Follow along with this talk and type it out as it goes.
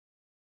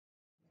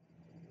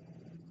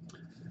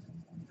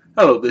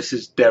Hello, this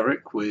is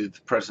Derek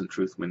with Present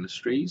Truth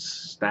Ministries,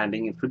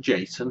 standing in for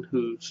Jason,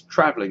 who's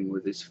traveling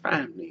with his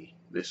family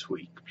this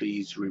week.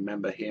 Please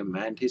remember him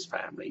and his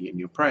family in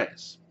your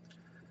prayers.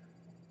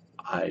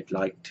 I'd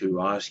like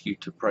to ask you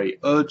to pray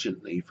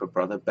urgently for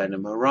Brother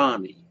Behnam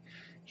Irani.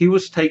 He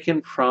was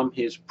taken from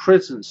his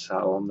prison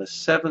cell on the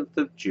 7th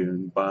of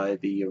June by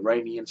the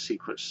Iranian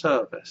Secret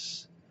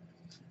Service.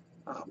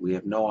 We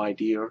have no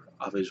idea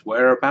of his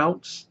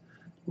whereabouts.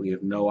 We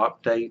have no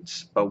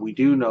updates, but we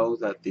do know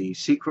that the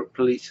secret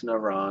police in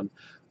Iran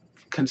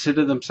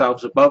consider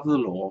themselves above the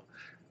law,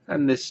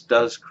 and this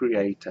does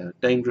create a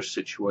dangerous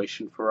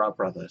situation for our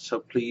brother. So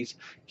please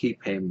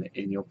keep him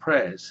in your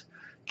prayers.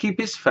 Keep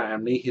his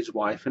family, his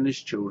wife and his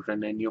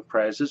children in your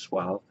prayers as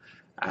well,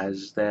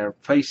 as they're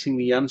facing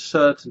the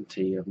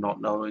uncertainty of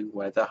not knowing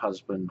where their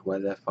husband, where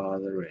their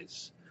father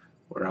is.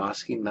 We're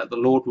asking that the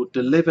Lord would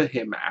deliver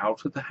him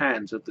out of the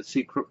hands of the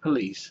secret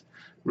police,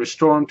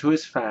 restore him to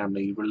his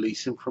family,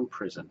 release him from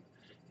prison.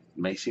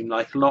 It may seem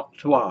like a lot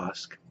to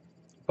ask,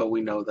 but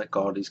we know that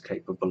God is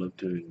capable of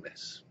doing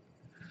this.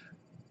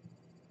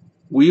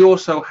 We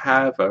also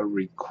have a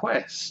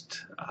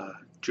request.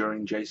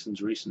 During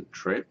Jason's recent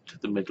trip to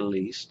the Middle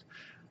East,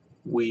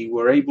 we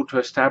were able to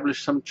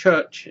establish some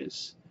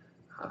churches.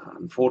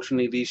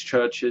 Unfortunately, these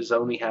churches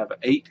only have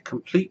 8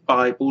 complete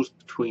Bibles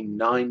between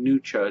 9 new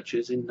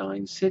churches in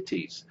 9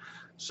 cities.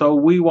 So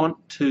we want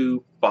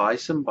to buy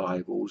some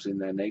Bibles in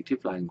their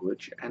native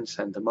language and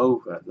send them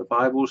over. The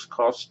Bibles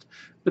cost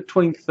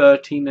between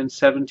 $13 and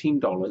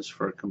 $17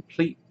 for a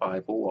complete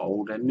Bible,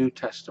 Old and New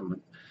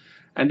Testament.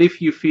 And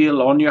if you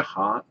feel on your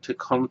heart to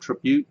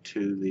contribute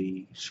to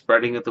the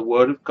spreading of the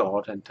Word of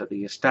God and to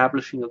the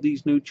establishing of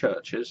these new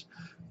churches,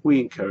 we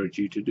encourage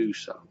you to do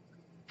so.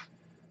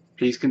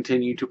 Please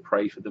continue to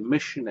pray for the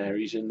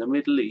missionaries in the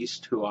Middle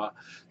East who are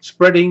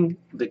spreading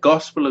the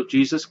gospel of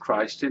Jesus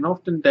Christ in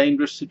often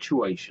dangerous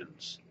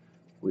situations.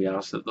 We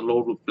ask that the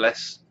Lord would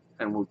bless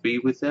and would be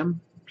with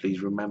them.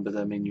 Please remember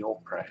them in your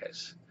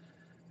prayers.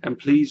 And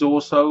please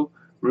also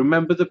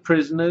remember the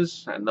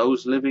prisoners and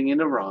those living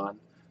in Iran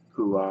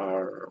who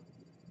are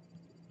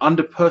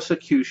under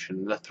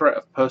persecution, the threat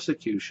of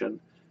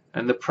persecution,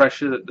 and the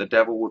pressure that the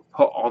devil would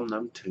put on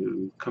them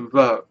to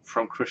convert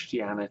from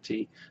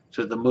Christianity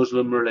to the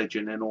Muslim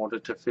religion in order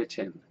to fit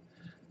in.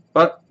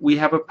 But we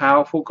have a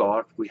powerful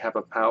God, we have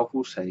a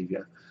powerful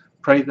Savior.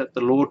 Pray that the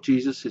Lord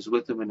Jesus is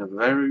with them in a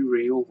very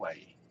real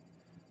way.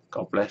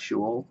 God bless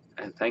you all,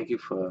 and thank you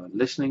for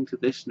listening to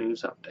this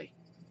news update.